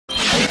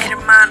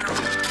hermano,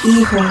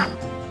 hijo,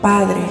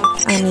 padre,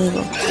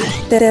 amigo.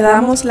 Te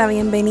damos la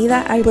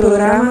bienvenida al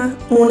programa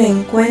Un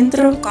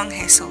Encuentro con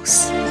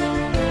Jesús.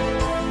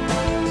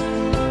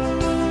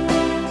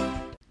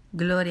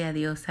 Gloria a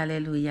Dios,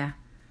 aleluya.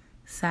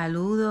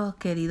 Saludos,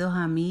 queridos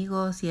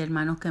amigos y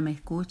hermanos que me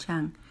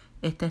escuchan.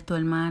 Esta es tu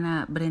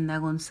hermana Brenda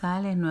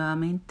González,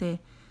 nuevamente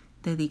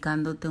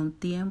dedicándote un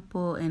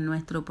tiempo en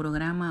nuestro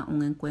programa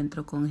Un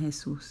Encuentro con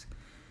Jesús.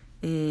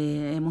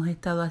 Hemos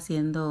estado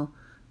haciendo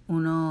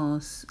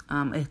unos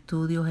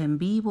estudios en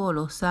vivo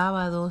los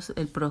sábados.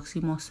 El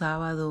próximo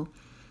sábado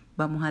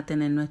vamos a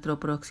tener nuestro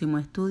próximo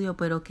estudio,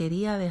 pero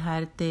quería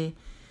dejarte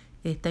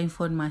esta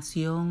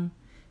información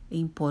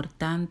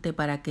importante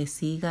para que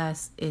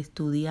sigas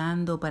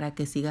estudiando, para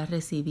que sigas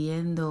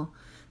recibiendo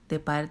de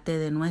parte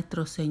de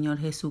nuestro Señor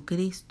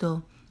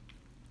Jesucristo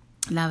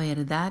la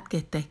verdad que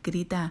está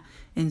escrita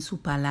en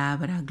su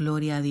palabra.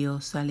 Gloria a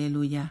Dios,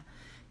 aleluya.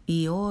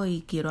 Y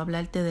hoy quiero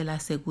hablarte de la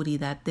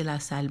seguridad de la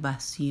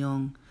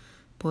salvación,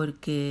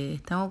 porque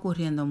están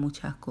ocurriendo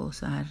muchas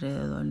cosas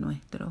alrededor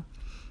nuestro.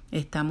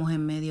 Estamos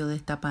en medio de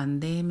esta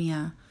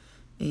pandemia,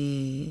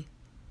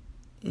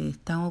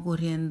 están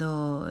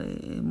ocurriendo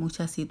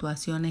muchas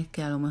situaciones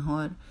que a lo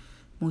mejor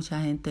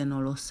mucha gente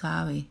no lo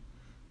sabe,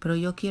 pero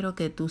yo quiero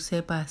que tú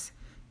sepas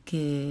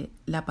que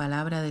la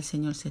palabra del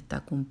Señor se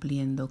está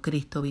cumpliendo.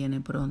 Cristo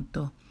viene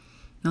pronto.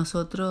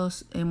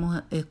 Nosotros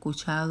hemos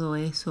escuchado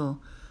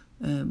eso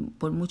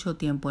por mucho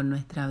tiempo en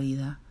nuestra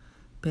vida,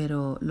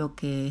 pero lo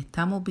que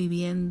estamos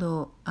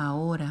viviendo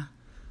ahora,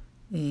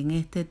 en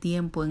este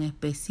tiempo en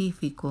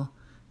específico,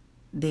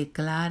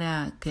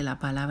 declara que la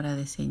palabra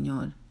del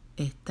Señor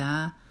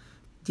está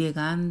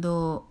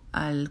llegando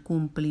al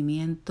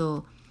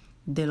cumplimiento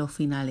de los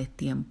finales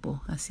tiempos.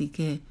 Así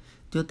que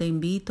yo te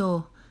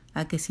invito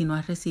a que si no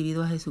has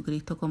recibido a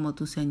Jesucristo como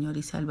tu Señor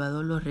y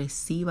Salvador, lo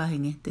recibas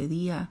en este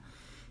día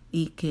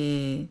y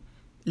que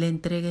le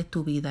entregues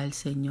tu vida al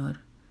Señor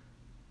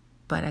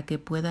para que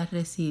puedas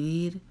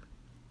recibir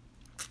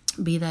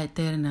vida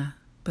eterna,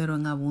 pero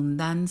en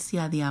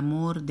abundancia de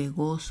amor, de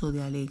gozo,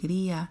 de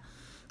alegría,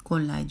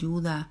 con la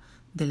ayuda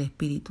del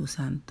Espíritu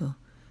Santo.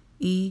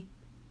 Y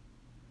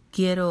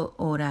quiero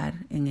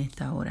orar en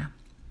esta hora.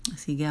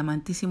 Así que,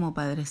 amantísimo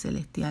Padre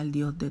Celestial,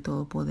 Dios de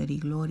todo poder y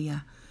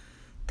gloria,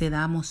 te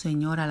damos,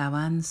 Señor,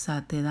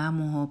 alabanza, te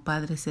damos, oh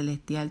Padre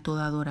Celestial,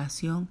 toda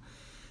adoración.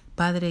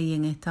 Padre, y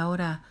en esta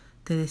hora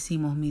te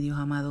decimos, mi Dios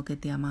amado, que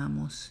te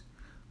amamos.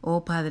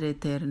 Oh Padre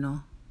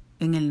eterno,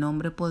 en el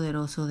nombre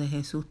poderoso de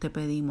Jesús te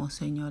pedimos,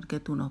 Señor,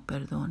 que tú nos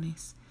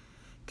perdones.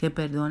 Que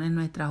perdones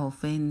nuestras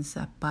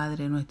ofensas,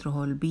 Padre, nuestros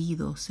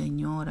olvidos,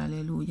 Señor,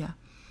 aleluya.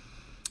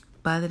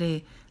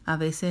 Padre, a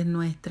veces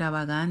nuestra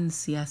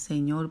vagancia,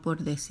 Señor,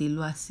 por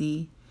decirlo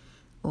así,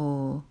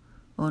 o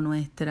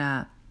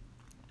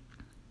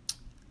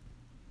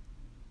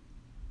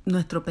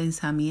nuestro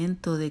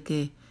pensamiento de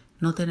que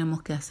no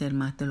tenemos que hacer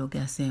más de lo que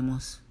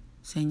hacemos.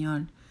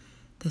 Señor,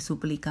 te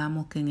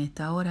suplicamos que en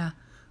esta hora,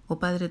 oh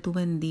Padre, tú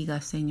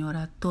bendigas, Señor,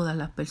 a todas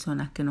las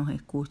personas que nos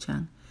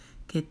escuchan.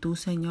 Que tú,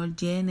 Señor,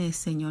 llenes,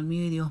 Señor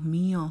mío y Dios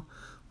mío,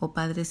 oh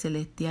Padre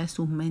Celestial,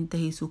 sus mentes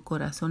y sus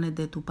corazones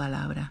de tu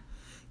palabra.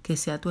 Que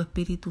sea tu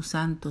Espíritu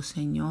Santo,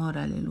 Señor,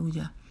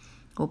 aleluya.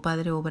 Oh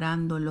Padre,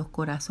 obrando en los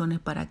corazones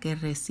para que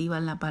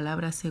reciban la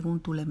palabra según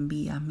tú la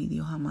envías, mi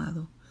Dios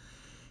amado.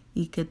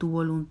 Y que tu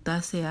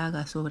voluntad se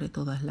haga sobre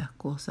todas las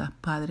cosas,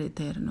 Padre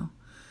eterno.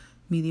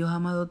 Mi Dios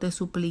amado, te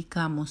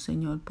suplicamos,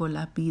 Señor, por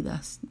las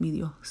vidas, mi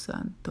Dios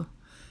santo,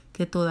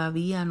 que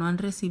todavía no han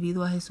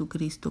recibido a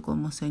Jesucristo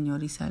como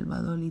Señor y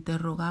Salvador. Y te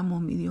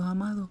rogamos, mi Dios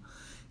amado,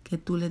 que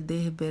tú les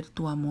dejes ver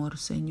tu amor,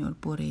 Señor,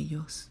 por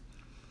ellos.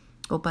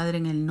 Oh Padre,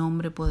 en el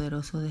nombre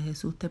poderoso de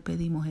Jesús te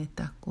pedimos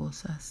estas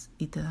cosas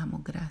y te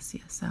damos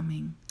gracias.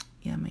 Amén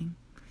y amén.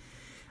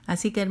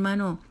 Así que,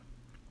 hermano,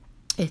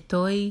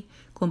 estoy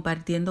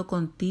compartiendo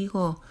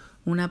contigo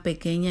una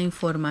pequeña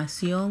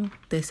información.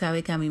 Usted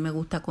sabe que a mí me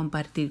gusta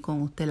compartir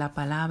con usted la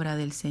palabra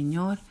del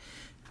Señor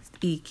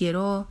y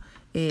quiero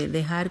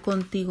dejar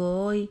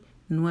contigo hoy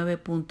 9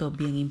 puntos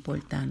bien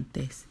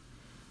importantes.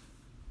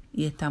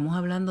 Y estamos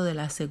hablando de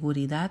la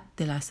seguridad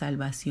de la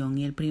salvación.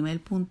 Y el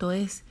primer punto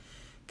es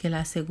que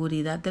la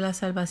seguridad de la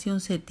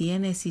salvación se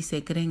tiene si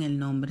se cree en el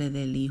nombre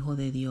del Hijo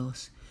de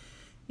Dios.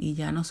 Y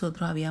ya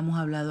nosotros habíamos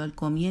hablado al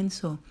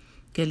comienzo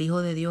que el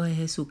Hijo de Dios es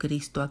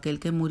Jesucristo, aquel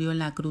que murió en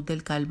la cruz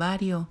del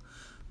Calvario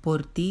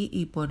por ti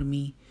y por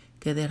mí,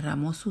 que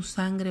derramó su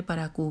sangre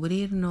para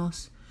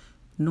cubrirnos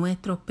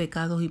nuestros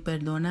pecados y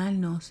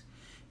perdonarnos,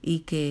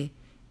 y que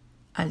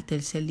al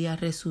tercer día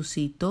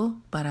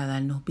resucitó para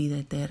darnos vida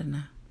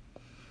eterna.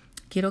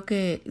 Quiero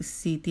que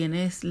si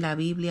tienes la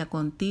Biblia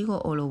contigo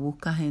o lo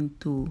buscas en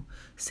tu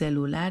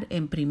celular,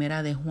 en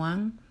Primera de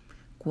Juan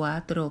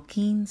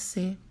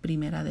 4:15,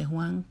 Primera de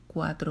Juan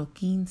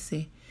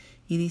 4:15,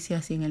 y dice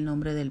así: en el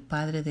nombre del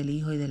Padre, del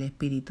Hijo y del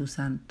Espíritu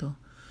Santo.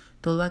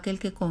 Todo aquel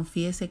que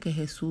confiese que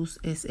Jesús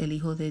es el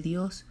Hijo de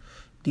Dios,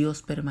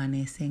 Dios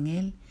permanece en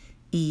él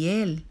y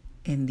él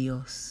en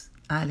Dios.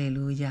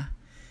 Aleluya.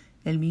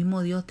 El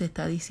mismo Dios te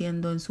está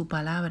diciendo en su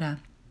palabra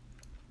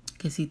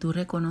que si tú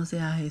reconoces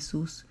a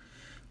Jesús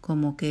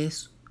como que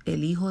es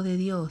el Hijo de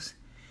Dios,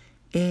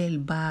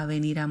 Él va a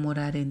venir a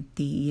morar en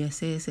ti y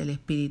ese es el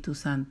Espíritu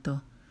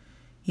Santo.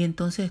 Y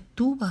entonces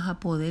tú vas a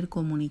poder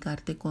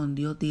comunicarte con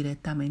Dios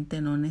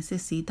directamente. No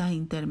necesitas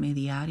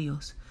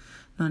intermediarios.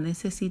 No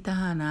necesitas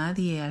a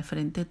nadie al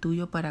frente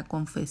tuyo para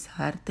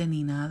confesarte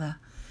ni nada.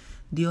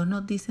 Dios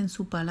nos dice en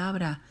su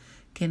palabra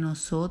que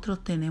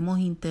nosotros tenemos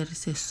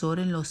intercesor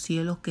en los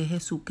cielos, que es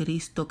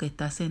Jesucristo, que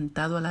está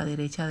sentado a la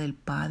derecha del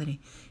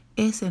Padre.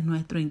 Ese es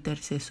nuestro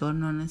intercesor.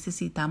 No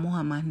necesitamos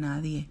a más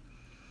nadie.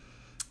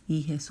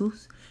 Y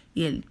Jesús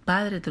y el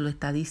Padre te lo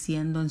está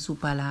diciendo en su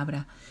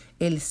palabra.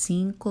 El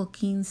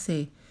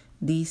 5:15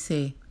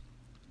 dice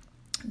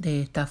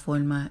de esta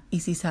forma: y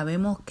si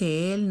sabemos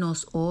que Él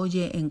nos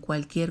oye en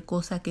cualquier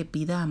cosa que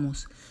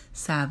pidamos,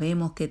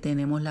 sabemos que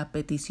tenemos las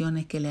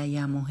peticiones que le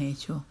hayamos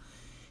hecho.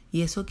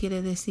 Y eso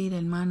quiere decir,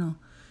 hermano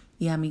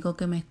y amigo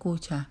que me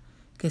escucha,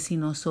 que si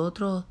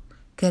nosotros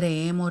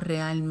creemos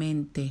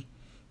realmente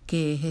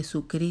que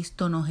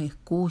Jesucristo nos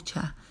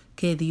escucha,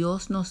 que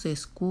Dios nos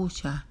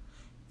escucha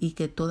y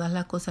que todas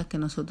las cosas que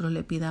nosotros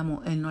le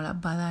pidamos, Él nos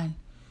las va a dar.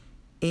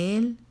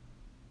 Él,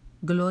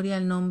 gloria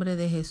al nombre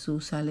de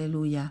Jesús,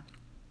 aleluya,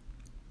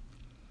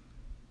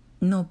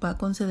 nos va a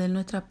conceder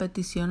nuestras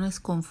peticiones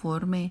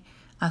conforme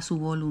a su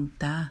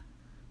voluntad.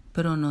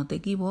 Pero no te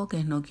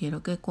equivoques, no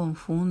quiero que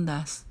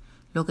confundas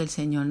lo que el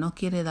Señor nos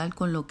quiere dar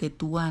con lo que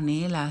tú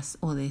anhelas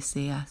o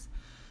deseas.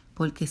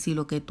 Porque si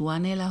lo que tú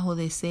anhelas o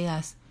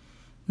deseas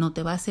no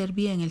te va a hacer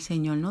bien, el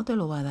Señor no te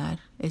lo va a dar.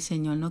 El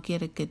Señor no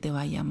quiere que te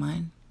vaya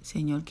mal. El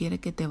Señor quiere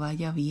que te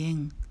vaya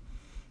bien,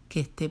 que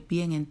estés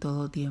bien en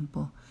todo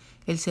tiempo.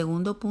 El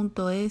segundo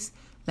punto es: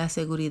 la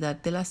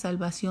seguridad de la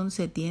salvación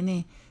se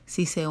tiene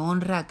si se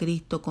honra a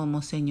Cristo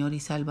como Señor y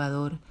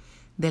Salvador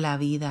de la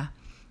vida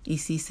y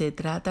si se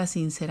trata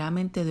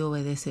sinceramente de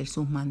obedecer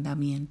sus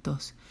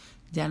mandamientos.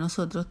 Ya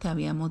nosotros te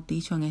habíamos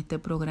dicho en este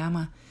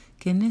programa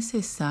que es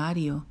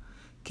necesario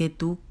que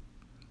tú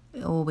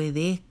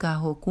obedezcas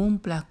o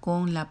cumplas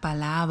con la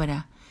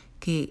palabra,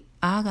 que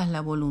hagas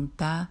la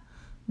voluntad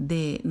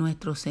de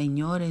nuestro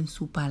Señor en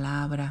su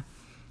palabra.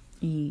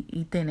 Y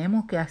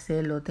tenemos que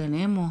hacerlo,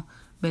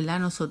 ¿verdad?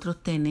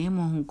 Nosotros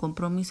tenemos un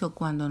compromiso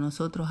cuando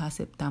nosotros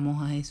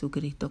aceptamos a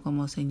Jesucristo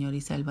como Señor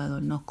y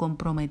Salvador. Nos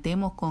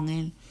comprometemos con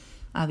Él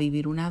a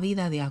vivir una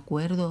vida de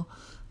acuerdo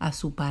a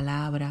su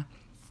palabra.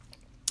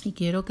 Y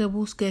quiero que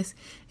busques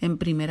en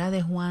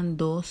 1 Juan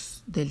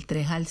 2, del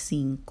 3 al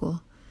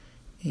 5.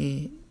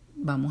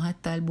 Vamos a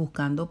estar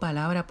buscando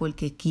palabra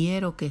porque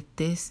quiero que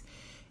estés,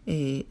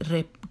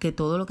 que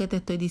todo lo que te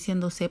estoy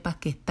diciendo sepas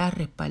que está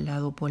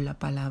respaldado por la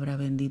palabra.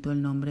 Bendito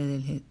el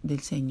nombre del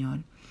Señor.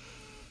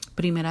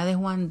 1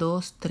 Juan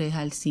 2, 3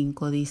 al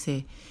 5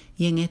 dice: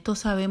 y en esto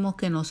sabemos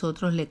que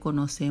nosotros le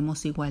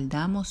conocemos y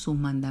guardamos sus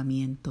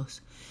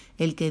mandamientos.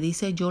 El que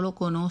dice yo lo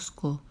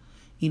conozco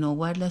y no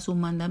guarda sus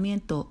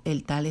mandamientos,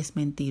 el tal es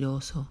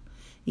mentiroso,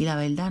 y la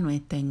verdad no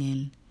está en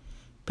él.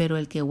 Pero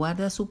el que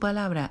guarda su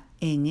palabra,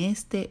 en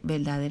este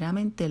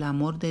verdaderamente el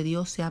amor de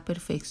Dios se ha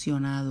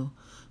perfeccionado.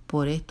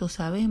 Por esto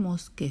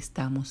sabemos que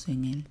estamos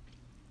en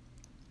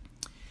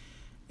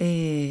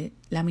él.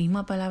 La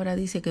misma palabra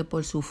dice que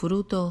por su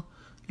fruto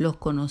los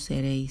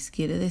conoceréis.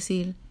 Quiere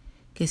decir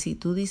que si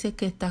tú dices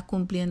que estás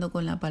cumpliendo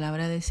con la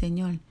palabra del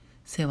Señor,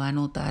 se va a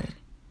notar.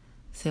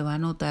 Se va a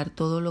notar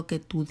todo lo que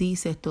tú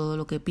dices, todo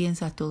lo que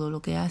piensas, todo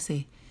lo que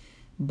haces.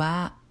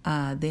 Va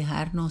a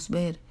dejarnos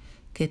ver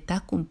que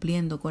estás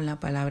cumpliendo con la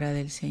palabra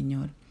del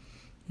Señor.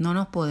 No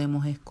nos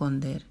podemos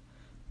esconder.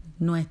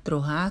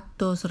 Nuestros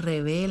actos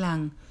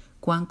revelan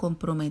cuán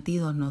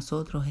comprometidos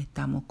nosotros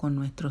estamos con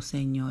nuestro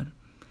Señor.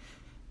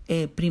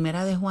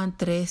 Primera de Juan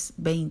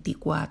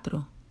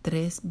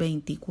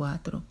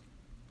 3:24.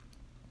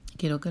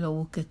 Quiero que lo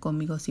busques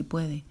conmigo si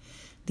puedes.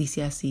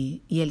 Dice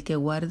así: y el que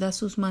guarda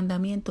sus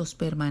mandamientos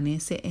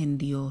permanece en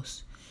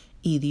Dios,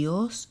 y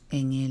Dios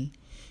en él.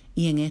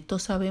 Y en esto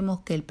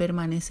sabemos que Él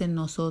permanece en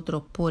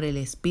nosotros por el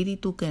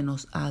Espíritu que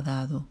nos ha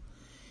dado.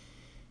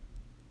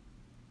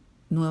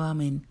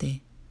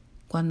 Nuevamente,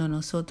 cuando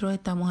nosotros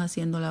estamos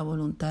haciendo la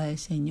voluntad del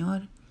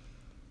Señor,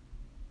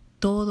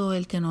 todo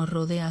el que nos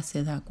rodea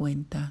se da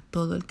cuenta.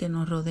 Todo el que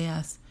nos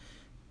rodea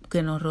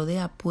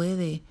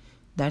puede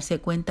darse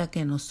cuenta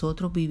que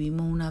nosotros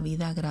vivimos una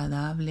vida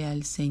agradable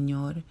al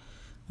Señor,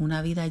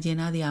 una vida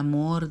llena de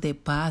amor, de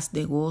paz,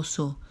 de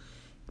gozo,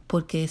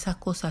 porque esas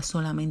cosas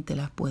solamente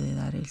las puede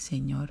dar el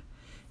Señor.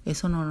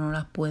 Eso no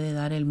las puede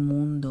dar el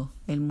mundo.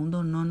 El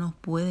mundo no nos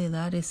puede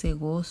dar ese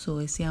gozo,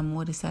 ese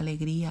amor, esa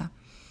alegría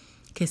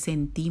que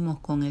sentimos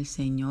con el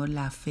Señor,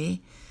 la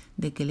fe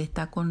de que Él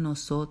está con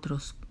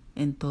nosotros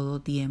en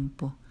todo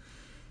tiempo.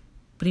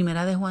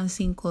 1 Juan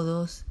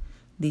 5:2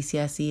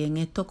 dice así: en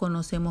esto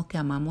conocemos que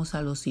amamos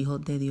a los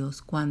hijos de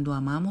Dios, cuando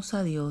amamos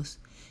a Dios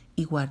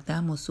y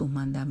guardamos sus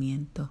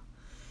mandamientos.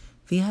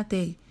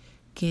 Fíjate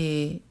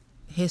que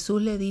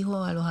Jesús le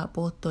dijo a los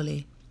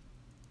apóstoles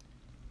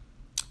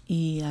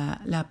y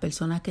a las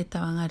personas que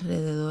estaban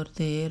alrededor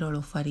de él, o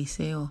los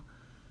fariseos,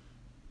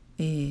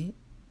 que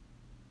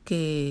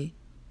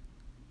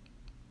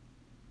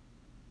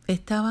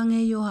estaban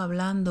ellos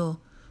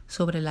hablando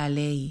sobre la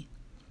ley.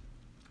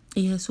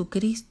 Y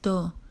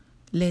Jesucristo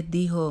les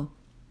dijo,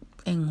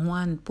 en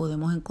Juan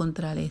podemos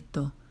encontrar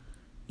esto.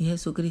 Y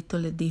Jesucristo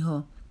les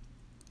dijo,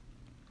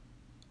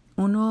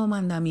 un nuevo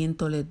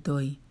mandamiento les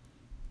doy,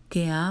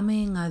 que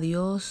amen a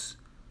Dios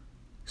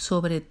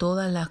sobre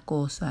todas las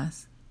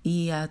cosas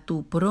y a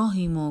tu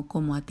prójimo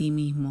como a ti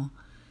mismo.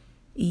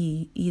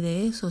 Y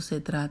de eso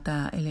se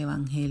trata el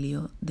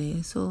Evangelio, de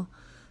eso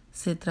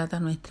se trata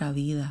nuestra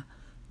vida,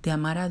 de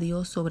amar a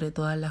Dios sobre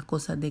todas las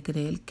cosas, de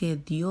creer que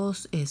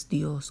Dios,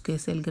 que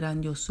es el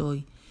gran yo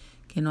soy,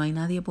 que no hay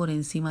nadie por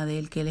encima de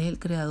Él, que Él es el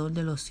creador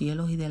de los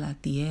cielos y de la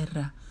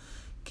tierra,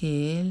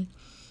 que Él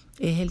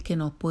es el que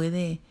nos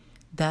puede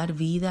dar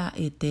vida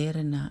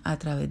eterna a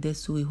través de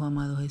su Hijo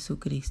amado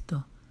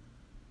Jesucristo.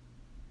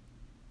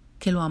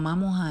 Que lo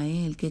amamos a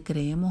Él, que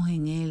creemos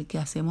en Él, que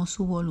hacemos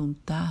su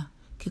voluntad,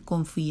 que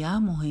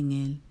confiamos en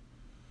Él.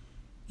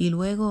 Y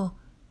luego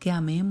que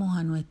amemos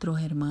a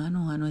nuestros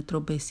hermanos, a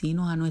nuestros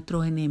vecinos, a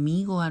nuestros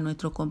enemigos, a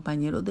nuestros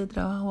compañeros de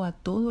trabajo, a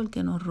todo el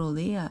que nos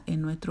rodea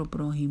en nuestro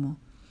prójimo.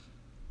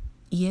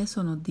 Y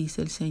eso nos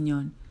dice el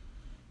Señor,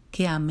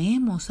 que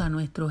amemos a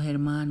nuestros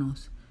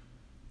hermanos,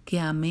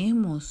 que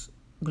amemos,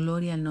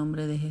 gloria al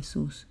nombre de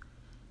Jesús,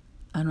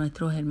 a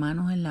nuestros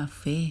hermanos en la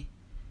fe,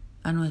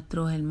 a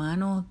nuestros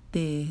hermanos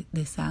de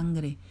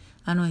sangre,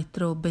 a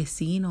nuestros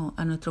vecinos,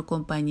 a nuestros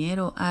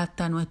compañeros,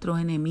 hasta a nuestros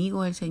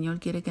enemigos. El Señor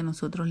quiere que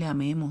nosotros le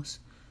amemos.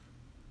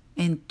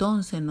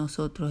 Entonces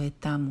nosotros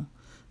estamos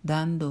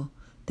dando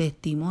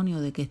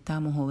testimonio de que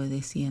estamos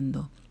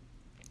obedeciendo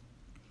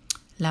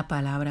la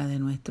palabra de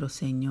nuestro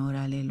Señor.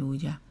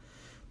 Aleluya.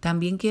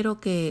 También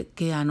quiero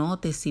que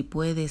anotes, si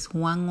puedes,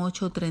 Juan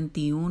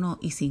 8:31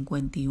 y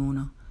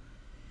 51.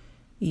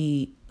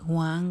 Y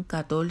Juan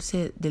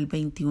 14 del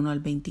 21 al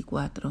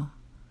 24.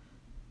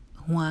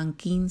 Juan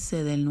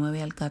 15 del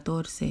 9 al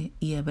 14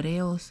 y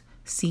Hebreos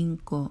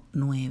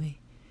 5:9,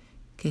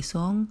 que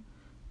son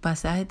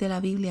pasajes de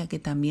la Biblia que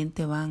también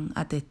te van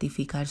a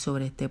testificar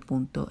sobre este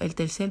punto. El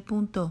tercer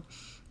punto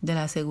de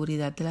la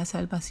seguridad de la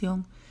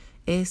salvación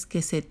es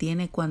que se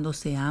tiene cuando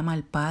se ama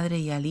al Padre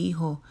y al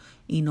Hijo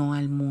y no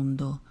al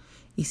mundo.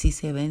 Y si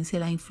se vence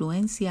la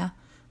influencia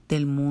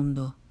del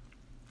mundo.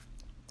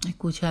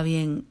 Escucha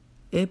bien,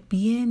 es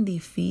bien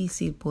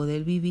difícil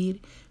poder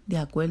vivir de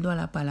acuerdo a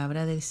la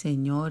palabra del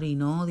Señor y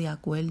no de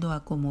acuerdo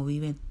a cómo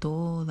vive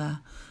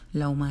toda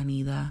la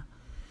humanidad.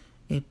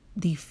 Es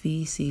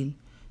difícil,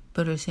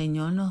 pero el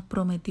Señor nos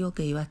prometió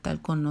que iba a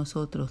estar con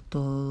nosotros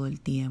todo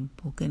el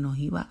tiempo, que nos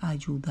iba a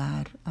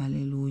ayudar.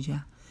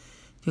 Aleluya.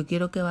 Yo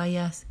quiero que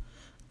vayas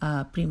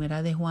a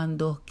 1 de Juan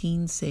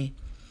 2:15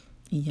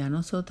 y ya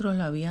nosotros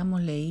lo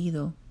habíamos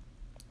leído,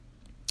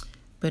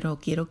 pero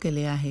quiero que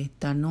leas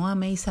esta. No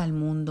améis al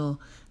mundo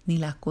ni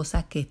las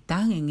cosas que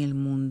están en el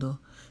mundo.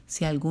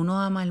 Si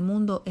alguno ama al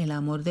mundo, el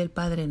amor del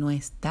Padre no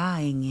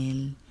está en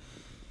él.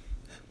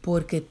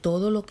 Porque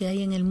todo lo que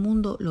hay en el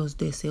mundo, los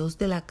deseos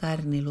de la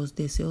carne, los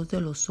deseos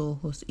de los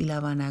ojos y la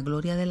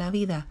vanagloria de la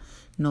vida,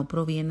 no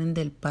provienen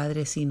del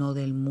Padre, sino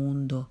del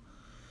mundo.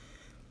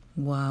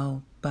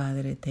 Wow,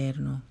 Padre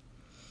eterno.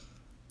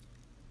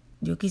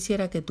 Yo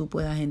quisiera que tú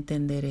puedas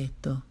entender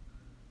esto.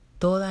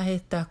 Todas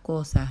estas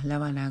cosas, la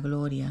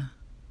vanagloria,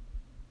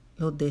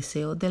 los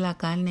deseos de la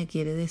carne,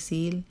 quiere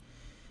decir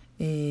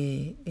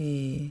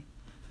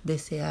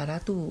desear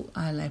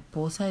a la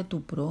esposa de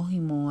tu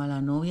prójimo, a la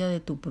novia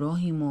de tu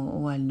prójimo,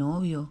 o al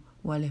novio,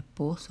 o al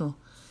esposo.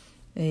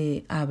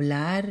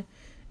 Hablar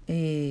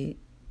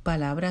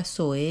palabras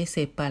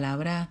soeces,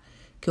 palabras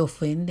que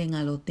ofenden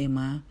a los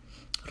demás.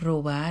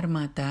 Robar,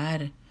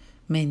 matar,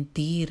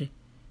 mentir,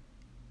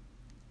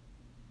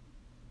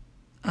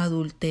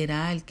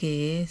 adulterar,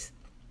 que es,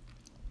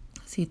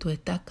 si tú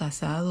estás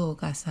casado o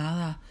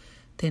casada,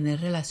 tener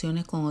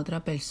relaciones con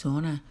otra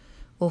persona,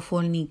 o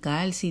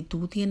fornicar, si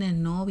tú tienes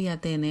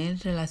novia, tener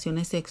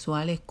relaciones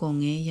sexuales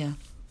con ella,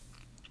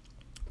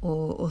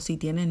 o si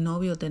tienes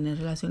novio, tener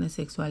relaciones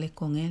sexuales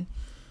con él,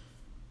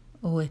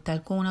 o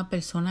estar con una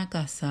persona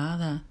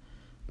casada,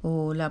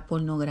 o la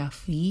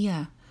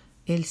pornografía,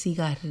 el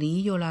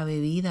cigarrillo, la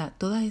bebida.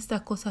 Todas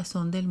estas cosas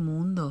son del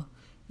mundo,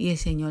 y el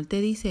Señor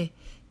te dice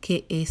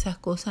que esas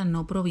cosas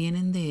no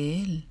provienen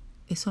de Él.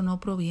 Eso no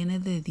proviene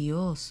de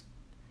Dios.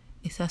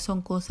 Esas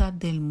son cosas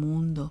del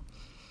mundo.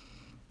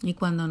 Y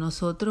cuando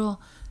nosotros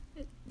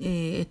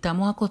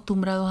estamos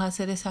acostumbrados a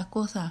hacer esas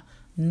cosas,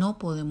 no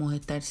podemos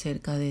estar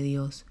cerca de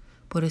Dios.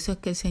 Por eso es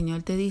que el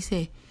Señor te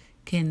dice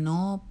que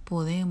no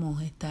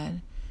podemos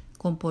estar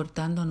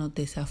comportándonos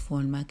de esa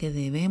forma, que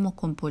debemos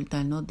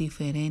comportarnos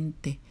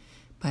diferente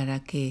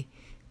para que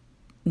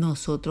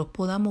nosotros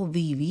podamos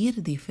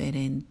vivir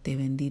diferente.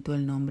 Bendito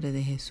el nombre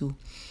de Jesús.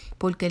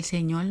 Porque el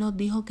Señor nos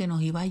dijo que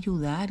nos iba a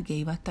ayudar, que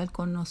iba a estar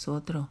con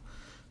nosotros,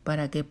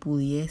 para que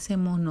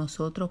pudiésemos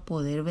nosotros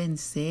poder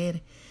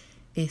vencer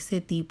ese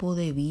tipo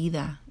de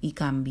vida y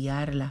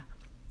cambiarla.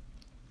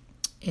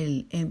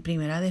 En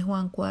 1 de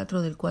Juan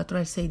 4, del 4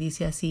 al 6,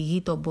 dice así: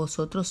 hijitos,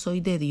 vosotros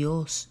sois de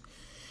Dios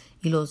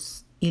y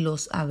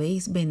los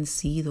habéis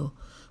vencido,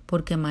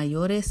 porque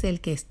mayor es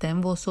el que está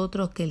en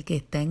vosotros que el que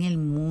está en el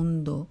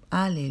mundo.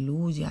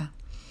 Aleluya.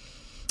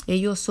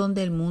 Ellos son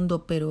del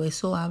mundo, pero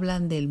eso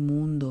hablan del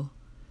mundo.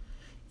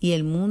 Y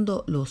el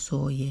mundo los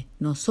oye.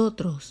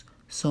 Nosotros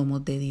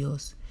somos de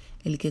Dios.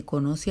 El que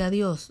conoce a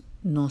Dios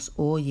nos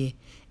oye.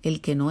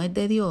 El que no es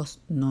de Dios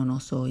no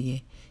nos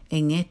oye.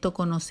 En esto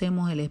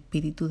conocemos el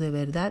espíritu de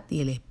verdad y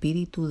el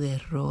espíritu de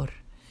error.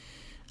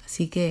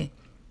 Así que,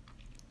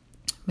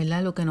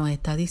 ¿verdad? Lo que nos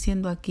está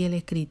diciendo aquí el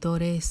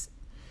escritor es,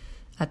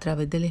 a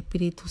través del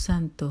Espíritu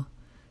Santo,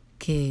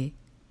 que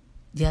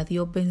ya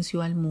Dios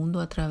venció al mundo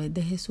a través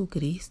de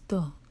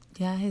Jesucristo.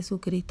 Ya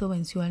Jesucristo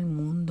venció al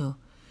mundo.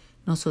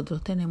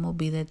 Nosotros tenemos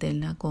vida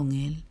eterna con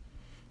Él.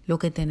 Lo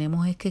que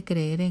tenemos es que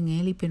creer en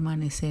Él y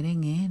permanecer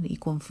en Él y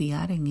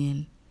confiar en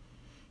Él.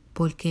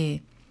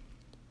 Porque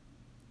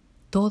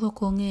todo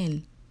con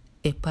Él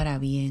es para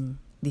bien,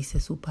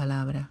 dice su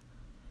palabra.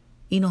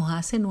 Y nos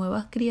hace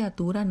nuevas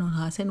criaturas, nos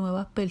hace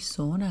nuevas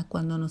personas.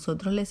 Cuando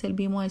nosotros le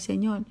servimos al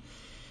Señor,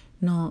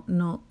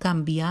 no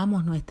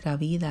cambiamos nuestra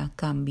vida,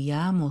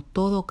 cambiamos,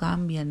 todo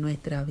cambia en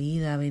nuestra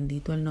vida.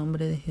 Bendito el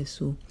nombre de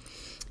Jesús.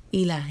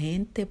 Y la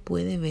gente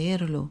puede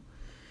verlo.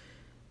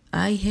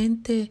 Hay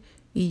gente,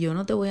 y yo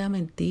no te voy a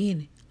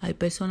mentir, hay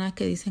personas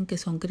que dicen que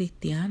son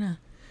cristianas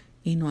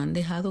y no han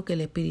dejado que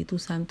el Espíritu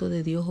Santo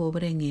de Dios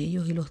obre en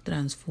ellos y los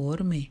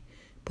transforme,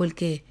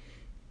 porque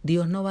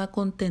Dios no va a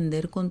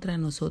contender contra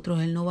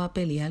nosotros, Él no va a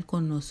pelear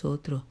con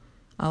nosotros.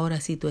 Ahora,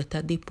 si tú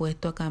estás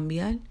dispuesto a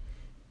cambiar,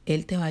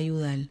 Él te va a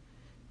ayudar,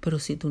 pero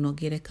si tú no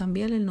quieres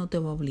cambiar, Él no te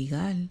va a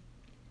obligar.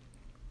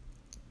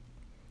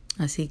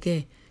 Así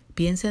que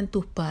piensa en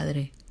tus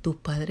padres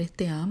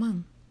te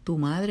aman, tu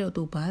madre o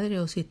tu padre,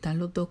 o si están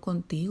los dos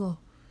contigo,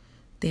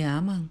 te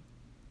aman.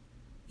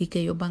 ¿Y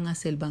qué ellos van a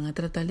hacer? Van a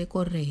tratar de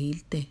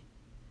corregirte.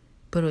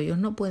 Pero ellos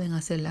no pueden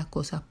hacer las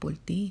cosas por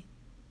ti.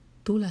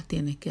 Tú las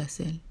tienes que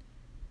hacer.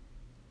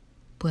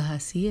 Pues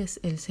así es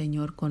el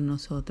Señor con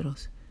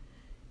nosotros.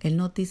 Él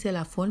nos dice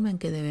la forma en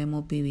que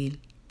debemos vivir,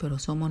 pero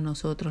somos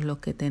nosotros los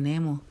que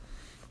tenemos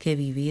que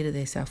vivir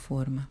de esa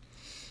forma.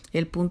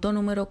 El punto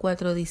número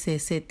 4 dice,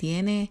 se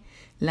tiene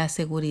la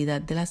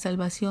seguridad de la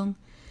salvación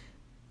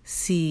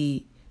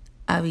si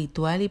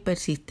habitual y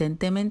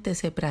persistentemente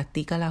se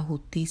practica la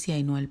justicia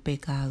y no el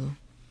pecado.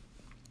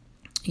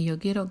 Y yo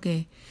quiero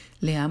que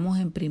leamos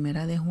en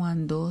 1 de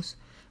Juan 2,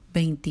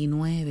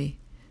 29,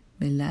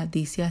 ¿verdad?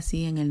 Dice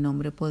así en el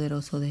nombre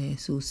poderoso de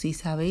Jesús. Si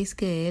sabéis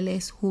que Él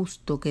es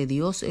justo, que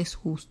Dios es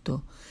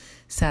justo,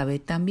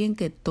 sabed también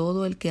que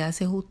todo el que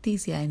hace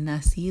justicia es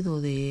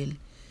nacido de Él.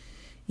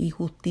 Y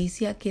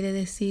justicia quiere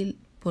decir,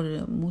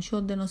 por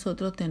muchos de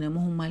nosotros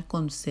tenemos un mal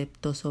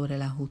concepto sobre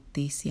la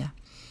justicia.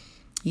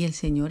 Y el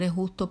Señor es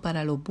justo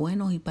para los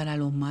buenos y para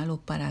los malos,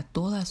 para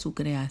toda su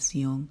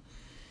creación.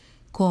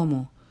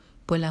 ¿Cómo?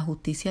 Pues la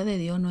justicia de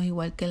Dios no es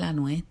igual que la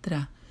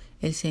nuestra.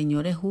 El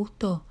Señor es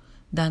justo,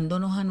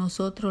 dándonos a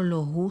nosotros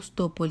lo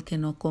justo porque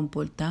nos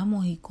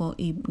comportamos y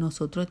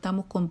nosotros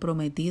estamos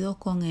comprometidos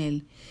con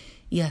Él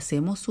y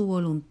hacemos su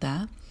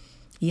voluntad.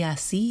 Y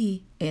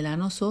así Él a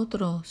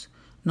nosotros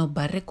nos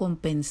va a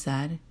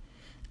recompensar.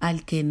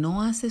 Al que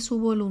no hace su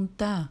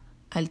voluntad,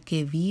 al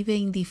que vive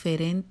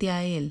indiferente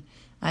a Él,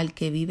 al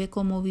que vive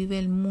como vive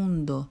el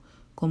mundo,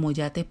 como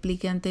ya te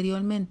expliqué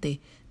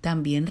anteriormente,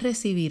 también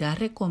recibirá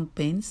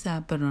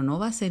recompensa, pero no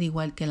va a ser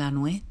igual que la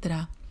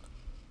nuestra.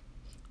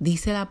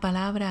 Dice la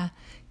palabra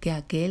que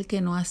aquel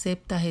que no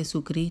acepta a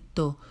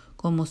Jesucristo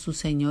como su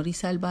Señor y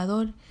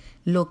Salvador,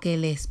 lo que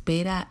le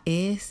espera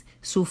es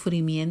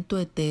sufrimiento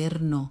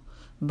eterno.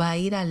 Va a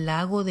ir al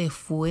lago de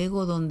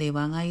fuego donde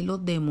van a ir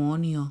los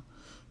demonios.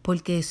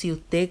 Porque si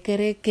usted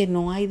cree que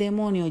no hay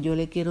demonios, yo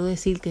le quiero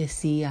decir que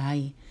sí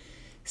hay.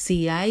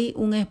 Si hay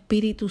un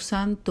Espíritu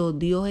Santo,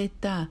 Dios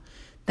está.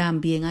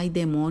 También hay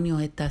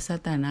demonios, está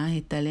Satanás,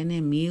 está el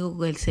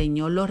enemigo. El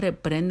Señor lo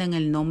reprenda en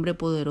el nombre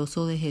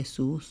poderoso de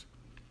Jesús.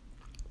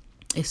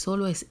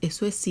 Eso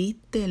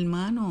existe,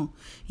 hermano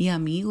y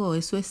amigo,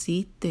 eso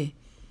existe.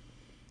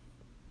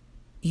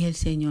 Y el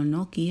Señor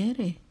no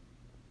quiere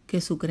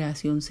que su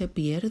creación se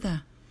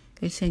pierda.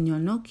 El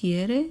Señor no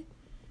quiere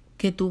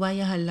que tú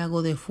vayas al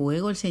lago de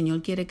fuego. El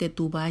Señor quiere que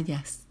tú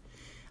vayas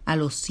a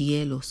los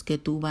cielos, que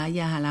tú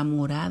vayas a la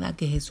morada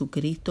que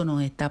Jesucristo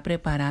nos está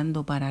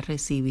preparando para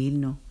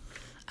recibirnos.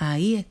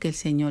 Ahí es que el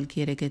Señor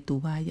quiere que tú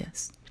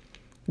vayas.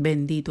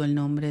 Bendito el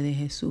nombre de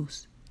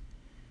Jesús.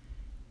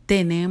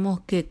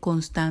 Tenemos que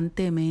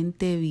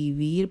constantemente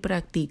vivir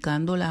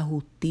practicando la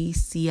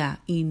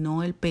justicia y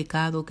no el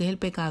pecado. ¿Qué es el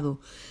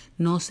pecado?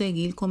 No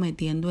seguir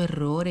cometiendo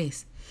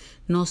errores,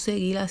 no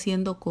seguir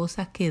haciendo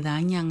cosas que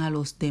dañan a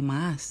los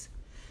demás,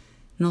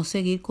 no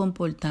seguir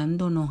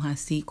comportándonos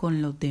así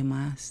con los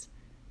demás.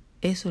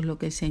 Eso es lo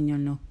que el Señor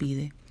nos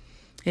pide.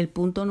 El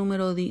punto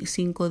número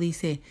 5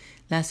 dice,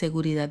 la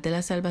seguridad de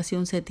la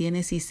salvación se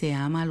tiene si se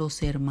ama a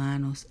los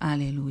hermanos.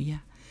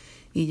 Aleluya.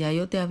 Y ya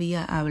yo te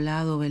había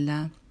hablado,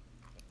 ¿verdad?,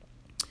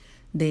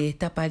 de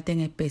esta parte en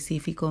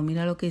específico.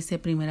 Mira lo que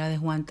dice 1 de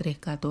Juan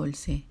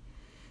 3:14.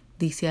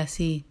 Dice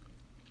así,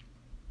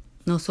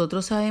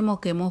 Nosotros sabemos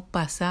que hemos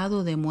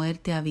pasado de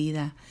muerte a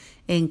vida,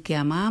 en que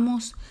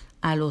amamos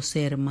a los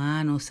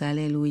hermanos,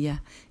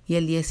 aleluya. Y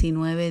el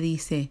 19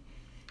 dice,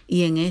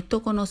 y en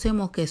esto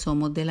conocemos que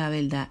somos de la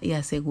verdad y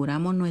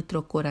aseguramos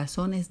nuestros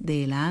corazones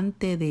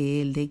delante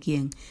de Él. ¿De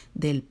quién?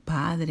 Del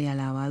Padre,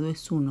 alabado es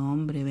su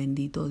nombre,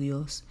 bendito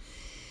Dios.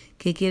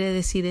 ¿Qué quiere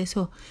decir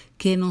eso?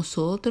 Que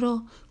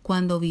nosotros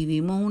cuando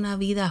vivimos una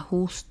vida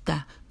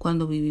justa,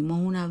 cuando vivimos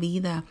una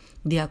vida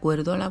de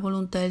acuerdo a la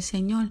voluntad del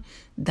Señor,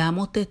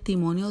 damos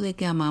testimonio de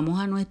que amamos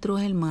a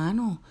nuestros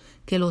hermanos,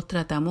 que los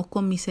tratamos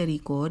con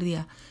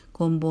misericordia,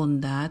 con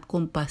bondad,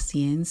 con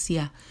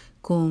paciencia,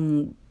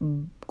 con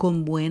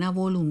buena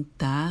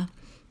voluntad,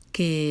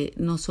 que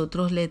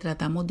nosotros le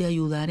tratamos de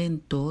ayudar en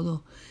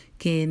todo,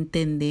 que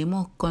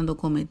entendemos cuando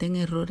cometen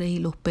errores y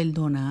los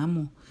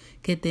perdonamos,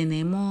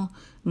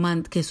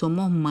 que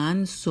somos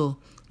mansos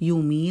y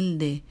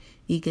humildes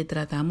y que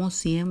tratamos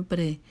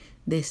siempre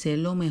de ser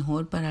lo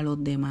mejor para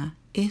los demás.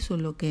 Eso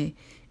es lo que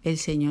el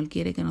Señor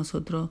quiere que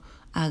nosotros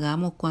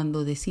hagamos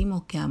cuando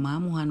decimos que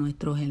amamos a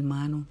nuestros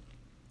hermanos.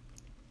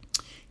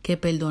 Que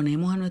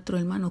perdonemos a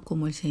nuestros hermanos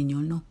como el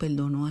Señor nos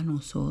perdonó a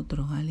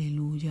nosotros.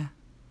 Aleluya.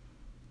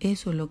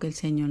 Eso es lo que el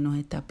Señor nos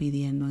está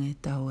pidiendo en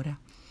esta hora.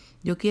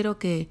 Yo quiero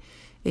que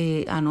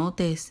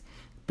anotes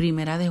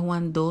Primera de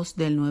Juan 2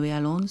 del 9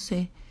 al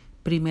 11,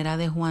 Primera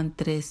de Juan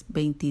 3,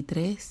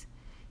 23,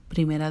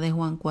 Primera de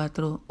Juan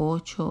 4,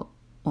 8,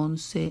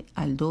 11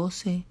 al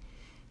 12,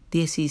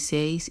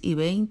 16 y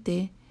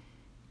 20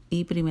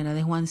 y Primera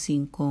de Juan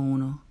 5,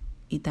 1.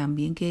 Y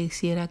también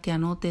quisiera que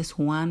anotes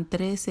Juan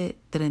 13,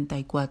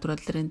 34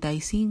 al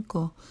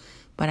 35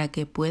 para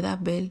que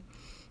puedas ver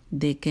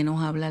de qué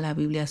nos habla la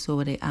Biblia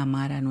sobre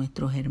amar a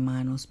nuestros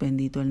hermanos.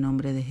 Bendito el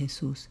nombre de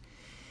Jesús.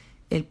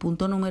 El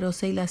punto número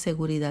 6, la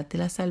seguridad de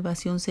la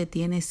salvación se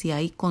tiene si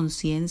hay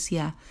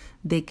conciencia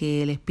de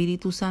que el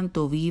Espíritu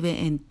Santo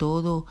vive en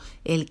todo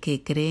el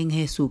que cree en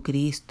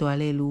Jesucristo.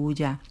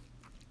 Aleluya.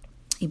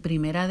 Y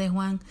Primera de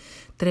Juan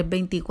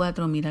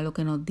 3:24, mira lo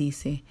que nos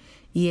dice.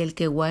 Y el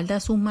que guarda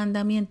sus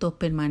mandamientos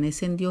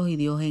permanece en Dios y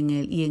Dios en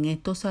él. Y en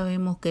esto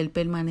sabemos que Él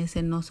permanece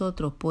en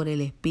nosotros por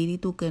el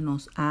Espíritu que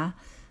nos ha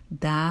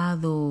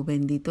dado.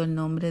 Bendito el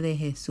nombre de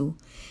Jesús.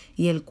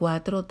 Y el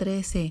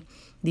 4:13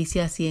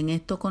 dice así, en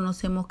esto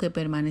conocemos que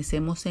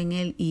permanecemos en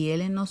Él y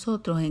Él en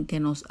nosotros, en que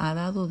nos ha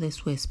dado de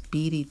su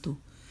Espíritu.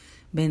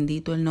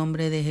 Bendito el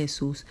nombre de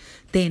Jesús.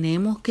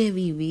 Tenemos que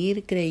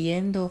vivir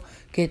creyendo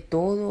que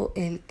todo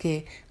el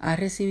que ha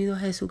recibido a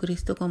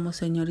Jesucristo como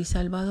Señor y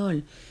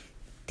Salvador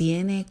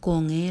tiene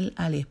con Él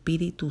al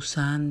Espíritu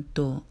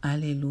Santo.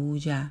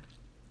 Aleluya.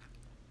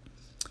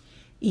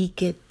 Y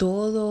que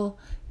todo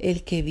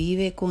el que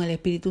vive con el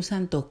Espíritu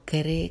Santo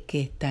cree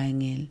que está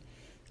en Él.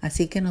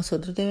 Así que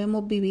nosotros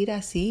debemos vivir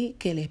así,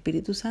 que el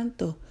Espíritu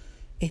Santo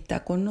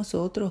está con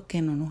nosotros,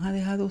 que no nos ha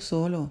dejado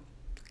solos,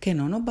 que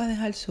no nos va a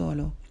dejar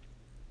solos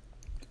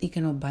y que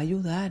nos va a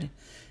ayudar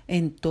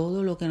en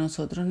todo lo que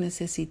nosotros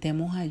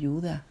necesitemos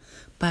ayuda.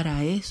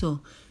 Para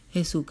eso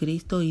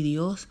Jesucristo y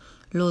Dios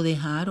lo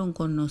dejaron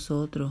con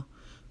nosotros.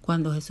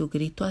 Cuando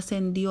Jesucristo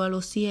ascendió a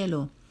los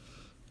cielos,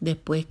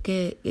 después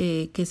que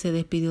se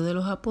despidió de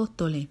los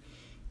apóstoles,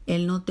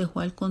 Él nos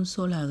dejó al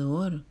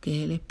Consolador, que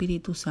es el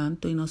Espíritu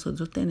Santo, y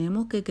nosotros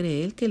tenemos que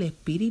creer que el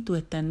Espíritu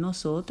está en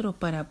nosotros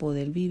para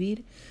poder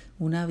vivir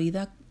una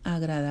vida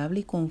agradable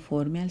y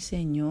conforme al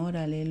Señor.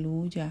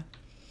 Aleluya.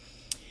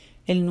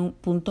 El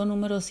punto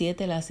número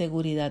 7, la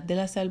seguridad de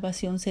la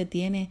salvación se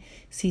tiene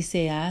si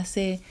se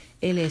hace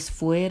el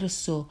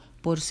esfuerzo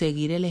por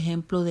seguir el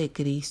ejemplo de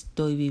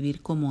Cristo y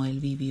vivir como Él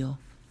vivió.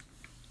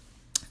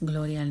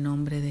 Gloria al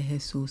nombre de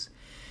Jesús.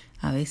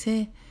 A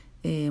veces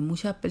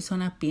muchas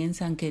personas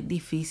piensan que es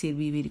difícil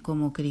vivir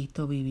como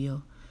Cristo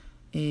vivió,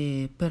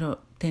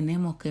 pero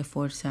tenemos que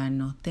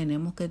esforzarnos,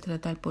 tenemos que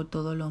tratar por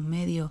todos los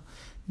medios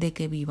de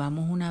que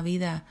vivamos una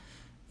vida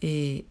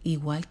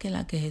igual que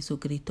la que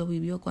Jesucristo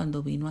vivió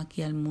cuando vino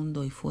aquí al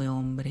mundo y fue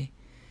hombre.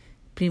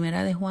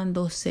 Primera de Juan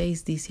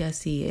 2:6 dice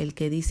así, el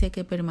que dice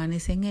que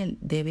permanece en Él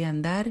debe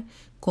andar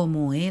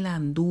como Él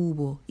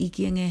anduvo. ¿Y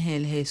quién es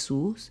Él?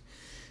 Jesús.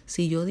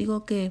 Si yo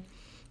digo que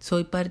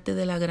soy parte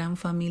de la gran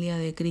familia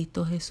de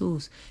Cristo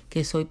Jesús,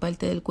 que soy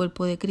parte del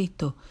cuerpo de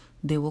Cristo,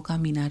 debo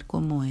caminar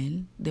como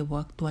Él, debo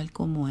actuar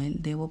como Él,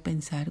 debo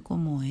pensar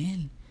como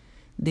Él.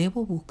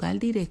 Debo buscar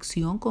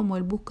dirección como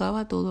Él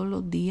buscaba todos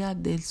los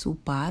días de su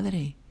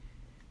Padre.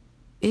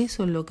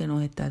 Eso es lo que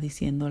nos está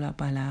diciendo la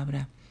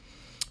palabra.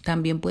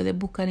 También puedes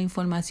buscar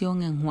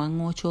información en Juan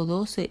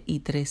 8:12 y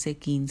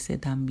 13:15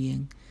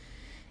 también.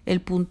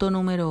 El punto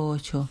número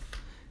 8.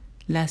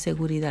 La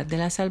seguridad de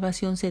la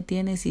salvación se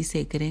tiene si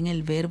se cree en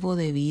el verbo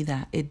de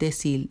vida, es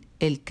decir,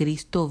 el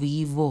Cristo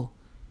vivo.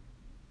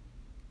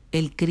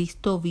 El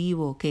Cristo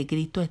vivo, que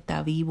Cristo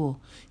está vivo,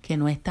 que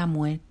no está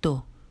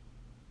muerto,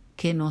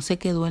 que no se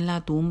quedó en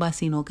la tumba,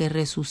 sino que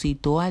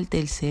resucitó al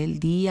tercer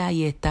día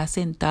y está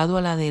sentado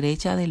a la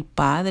derecha del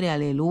Padre.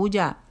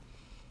 Aleluya.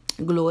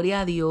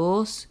 Gloria a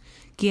Dios.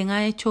 ¿Quién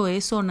ha hecho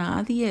eso?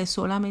 Nadie,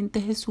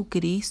 solamente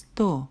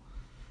Jesucristo.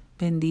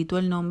 Bendito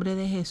el nombre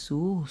de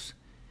Jesús.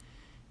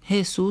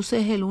 Jesús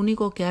es el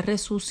único que ha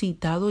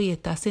resucitado y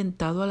está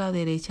sentado a la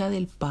derecha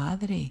del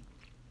Padre.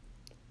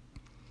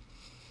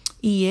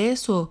 Y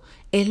eso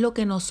es lo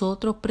que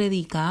nosotros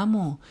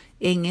predicamos,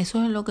 en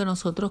eso es lo que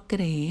nosotros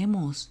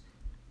creemos.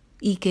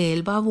 Y que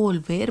Él va a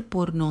volver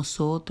por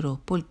nosotros,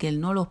 porque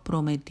Él nos los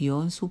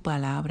prometió en su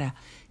palabra,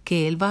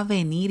 que Él va a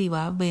venir y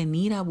va a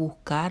venir a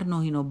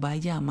buscarnos y nos va a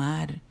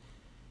llamar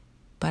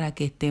para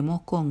que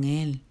estemos con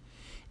Él.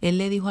 Él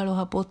le dijo a los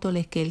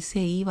apóstoles que Él se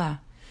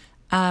iba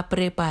a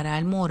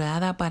preparar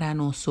morada para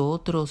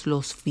nosotros,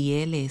 los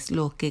fieles,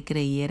 los que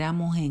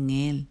creyéramos en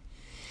Él,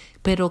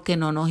 pero que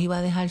no nos iba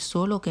a dejar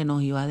solo, que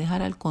nos iba a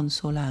dejar al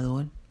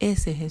Consolador.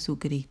 Ese es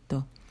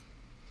Jesucristo,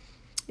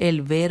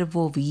 el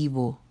Verbo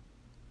vivo.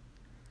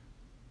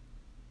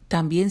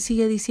 También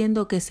sigue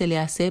diciendo que se le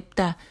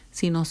acepta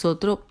si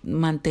nosotros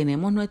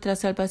mantenemos nuestra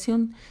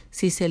salvación,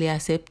 si se le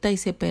acepta y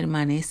se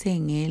permanece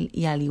en Él,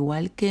 y al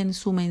igual que en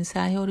su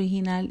mensaje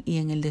original y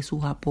en el de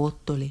sus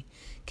apóstoles.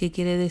 ¿Qué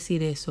quiere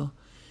decir eso?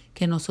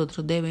 Que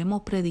nosotros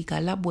debemos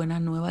predicar las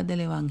buenas nuevas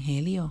del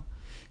Evangelio,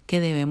 que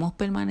debemos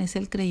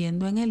permanecer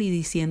creyendo en Él y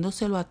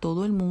diciéndoselo a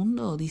todo el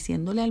mundo,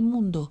 diciéndole al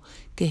mundo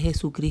que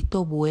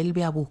Jesucristo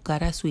vuelve a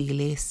buscar a su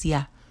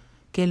iglesia,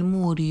 que Él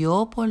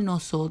murió por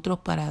nosotros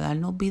para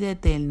darnos vida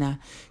eterna,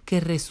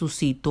 que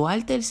resucitó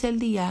al tercer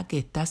día, que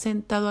está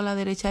sentado a la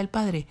derecha del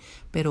Padre,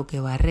 pero que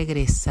va a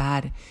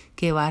regresar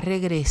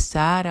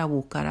a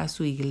buscar a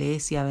su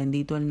iglesia.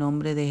 Bendito el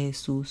nombre de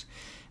Jesús.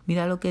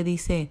 Mira lo que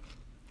dice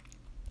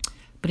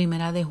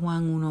Primera de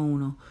Juan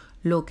 1:1.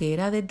 Lo que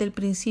era desde el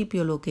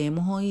principio, lo que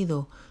hemos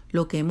oído,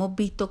 lo que hemos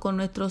visto con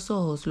nuestros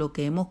ojos, lo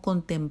que hemos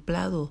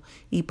contemplado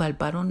y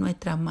palparon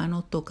nuestras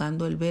manos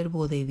tocando el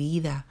verbo de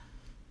vida.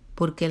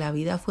 Porque la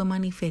vida fue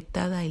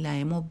manifestada y la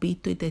hemos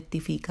visto y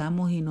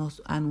testificamos y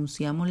nos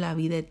anunciamos la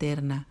vida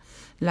eterna,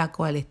 la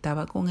cual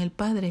estaba con el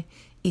Padre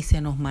y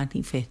se nos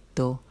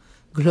manifestó.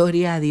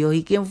 Gloria a Dios.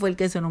 ¿Y quién fue el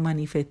que se nos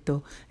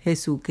manifestó?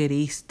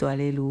 Jesucristo,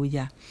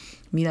 aleluya.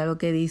 Mira lo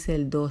que dice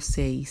el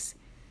 2:6.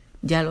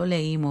 Ya lo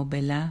leímos,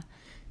 ¿verdad?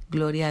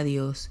 Gloria a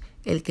Dios.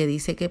 El que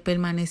dice que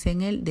permanece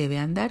en Él debe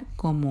andar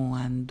como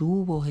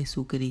anduvo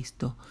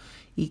Jesucristo.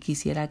 Y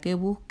quisiera que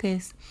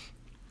busques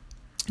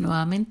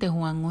nuevamente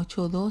Juan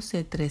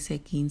 8:12,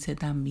 13:15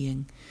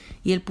 también.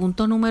 Y el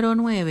punto número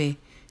 9,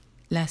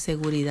 la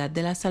seguridad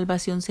de la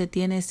salvación se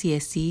tiene si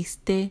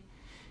existe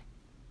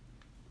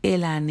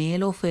el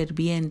anhelo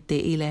ferviente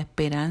y la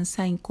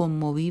esperanza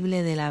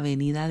inconmovible de la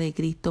venida de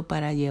Cristo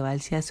para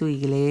llevarse a su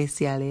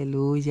iglesia.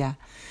 Aleluya.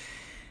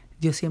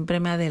 Yo siempre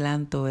me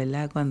adelanto,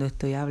 ¿verdad? Cuando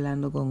estoy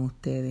hablando con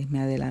ustedes,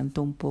 me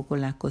adelanto un poco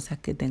en las cosas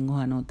que tengo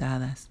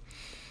anotadas.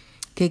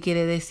 ¿Qué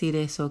quiere decir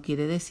eso?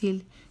 Quiere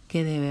decir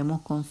que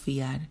debemos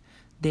confiar,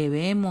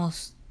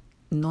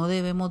 no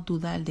debemos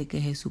dudar de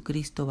que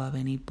Jesucristo va a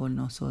venir por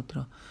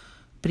nosotros.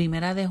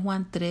 Primera de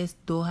Juan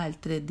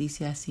 3:2-3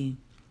 dice así.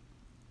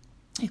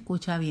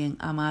 Escucha bien,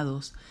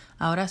 amados,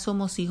 ahora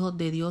somos hijos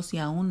de Dios y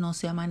aún no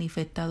se ha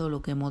manifestado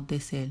lo que hemos de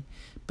ser,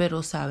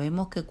 pero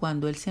sabemos que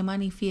cuando Él se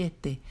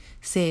manifieste,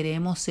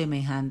 seremos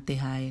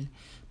semejantes a Él,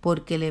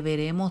 porque le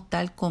veremos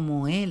tal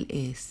como Él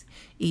es.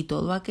 Y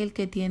todo aquel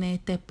que tiene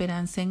esta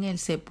esperanza en Él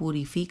se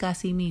purifica a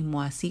sí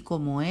mismo, así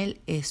como Él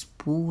es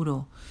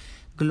puro.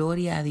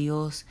 Gloria a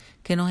Dios.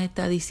 ¿Qué nos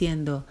está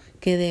diciendo?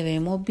 Que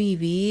debemos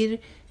vivir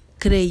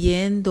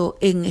creyendo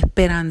en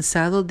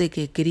esperanzados de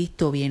que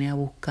Cristo viene a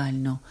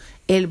buscarnos.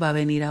 Él va a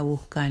venir a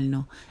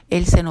buscarnos.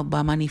 Él se nos va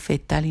a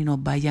manifestar y nos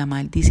va a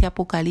llamar. Dice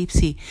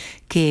Apocalipsis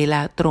que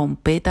la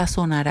trompeta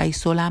sonará y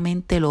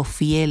solamente los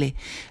fieles,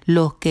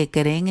 los que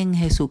creen en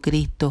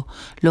Jesucristo,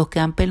 los que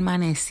han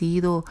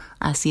permanecido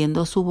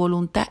haciendo su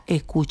voluntad,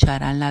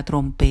 escucharán la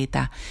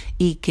trompeta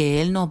y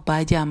que Él nos va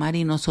a llamar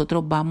y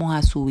nosotros vamos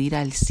a subir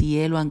al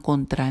cielo a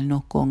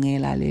encontrarnos con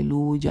Él.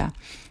 Aleluya.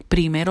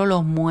 Primero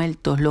los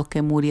muertos, los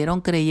que murieron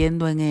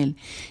creyendo en Él,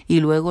 y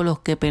luego los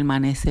que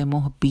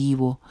permanecemos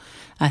vivos.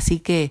 Así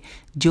que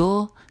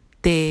yo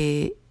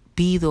te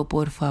pido,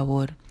 por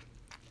favor,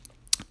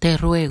 te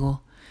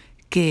ruego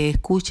que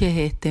escuches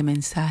este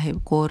mensaje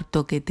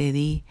corto que te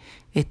di,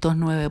 estos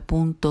 9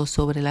 puntos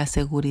sobre la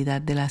seguridad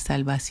de la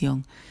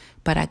salvación,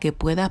 para que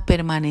puedas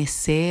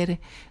permanecer,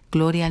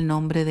 gloria al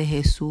nombre de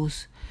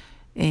Jesús,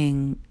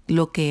 en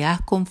lo que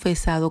has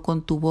confesado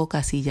con tu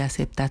boca si ya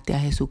aceptaste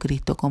a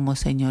Jesucristo como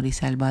Señor y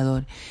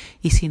Salvador.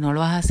 Y si no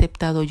lo has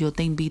aceptado, yo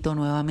te invito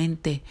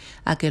nuevamente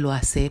a que lo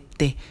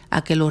aceptes,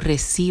 a que lo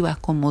recibas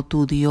como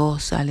tu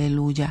Dios,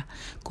 aleluya,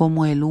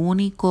 como el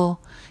único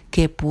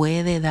que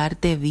puede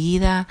darte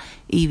vida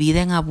y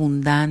vida en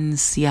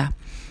abundancia.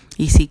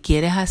 Y si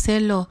quieres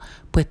hacerlo,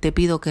 pues te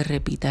pido que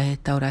repitas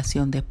esta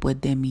oración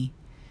después de mí.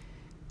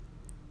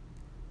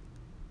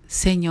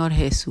 Señor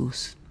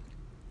Jesús,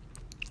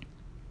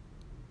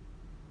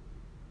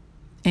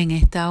 en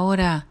esta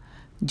hora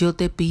yo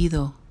te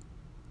pido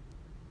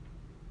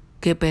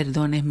que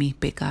perdones mis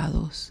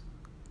pecados.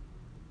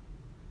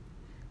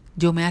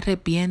 Yo me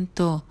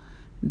arrepiento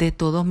de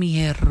todos mis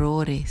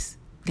errores,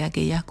 de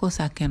aquellas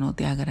cosas que no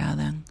te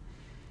agradan.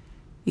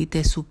 Y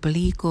te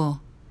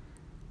suplico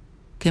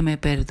que me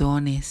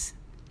perdones.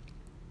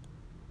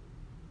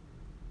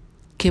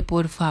 que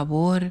por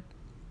favor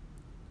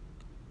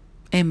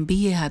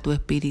envíes a tu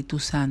Espíritu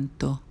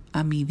Santo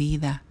a mi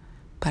vida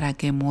para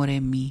que more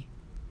en mí.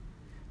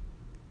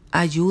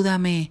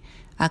 Ayúdame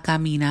a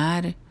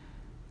caminar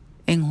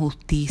en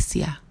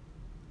justicia.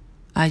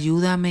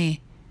 Ayúdame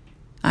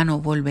a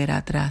no volver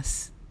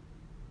atrás.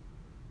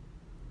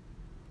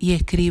 Y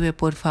escribe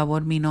por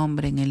favor mi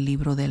nombre en el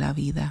libro de la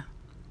vida.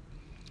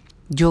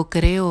 Yo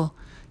creo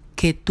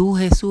que tú,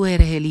 Jesús,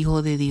 eres el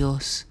Hijo de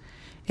Dios,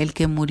 el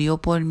que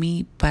murió por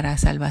mí para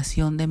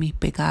salvación de mis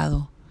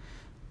pecados,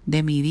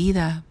 de mi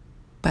vida,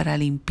 para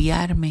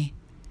limpiarme,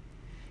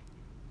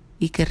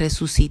 y que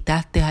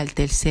resucitaste al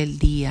tercer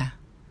día,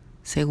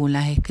 según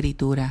las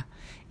Escrituras,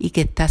 y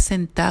que estás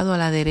sentado a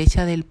la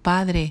derecha del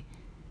Padre,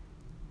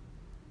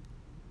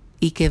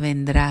 y que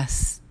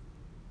vendrás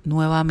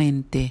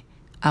nuevamente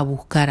a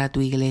buscar a tu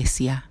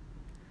iglesia.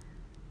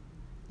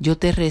 Yo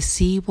te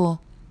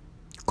recibo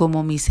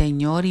como mi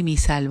Señor y mi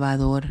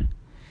Salvador,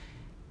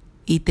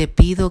 y te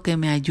pido que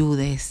me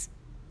ayudes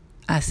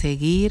a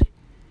seguir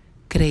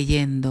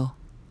creyendo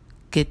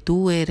que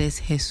tú eres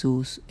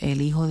Jesús,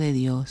 el Hijo de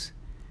Dios,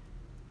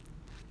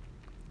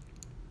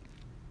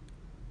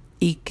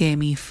 y que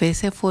mi fe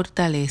se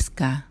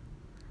fortalezca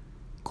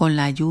con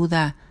la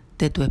ayuda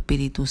de tu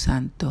Espíritu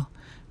Santo.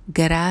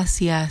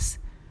 Gracias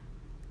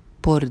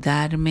por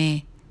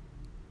darme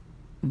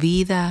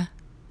vida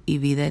y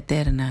vida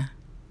eterna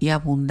y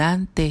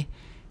abundante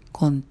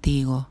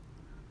contigo.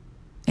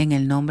 En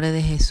el nombre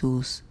de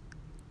Jesús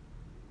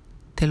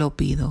te lo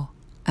pido.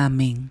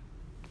 Amén.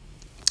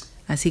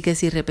 Así que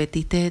si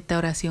repetiste esta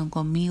oración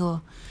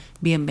conmigo,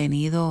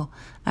 bienvenido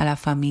a la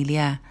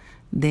familia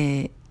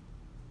de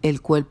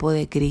el cuerpo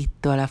de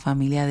Cristo, a la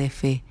familia de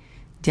fe.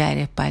 Ya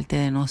eres parte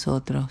de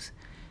nosotros.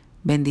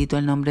 Bendito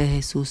el nombre de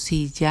Jesús.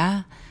 Si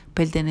ya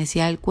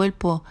pertenecías al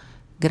cuerpo,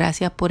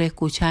 gracias por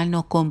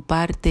escucharnos.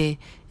 Comparte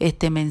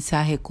este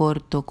mensaje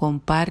corto,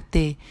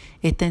 comparte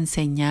esta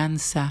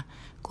enseñanza,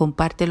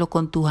 compártelo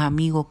con tus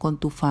amigos, con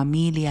tu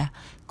familia,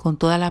 con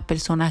todas las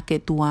personas que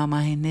tú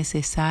amas. Es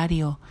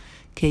necesario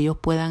que ellos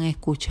puedan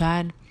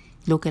escuchar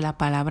lo que la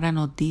palabra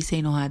nos dice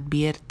y nos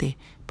advierte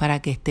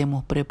para que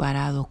estemos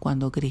preparados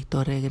cuando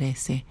Cristo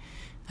regrese.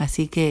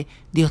 Así que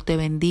Dios te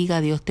bendiga,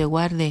 Dios te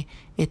guarde.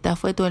 Esta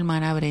fue tu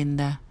hermana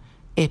Brenda.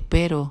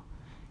 Espero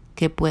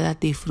que puedas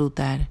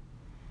disfrutar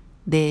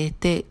de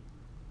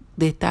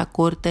esta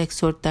corta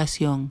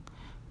exhortación,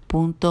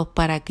 puntos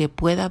para que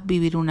puedas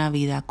vivir una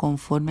vida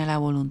conforme a la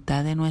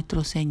voluntad de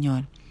nuestro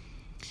Señor,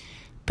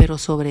 pero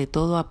sobre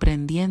todo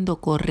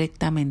aprendiendo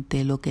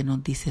correctamente lo que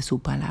nos dice su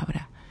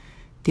palabra.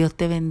 Dios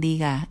te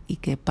bendiga y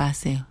que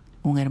pases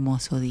un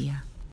hermoso día.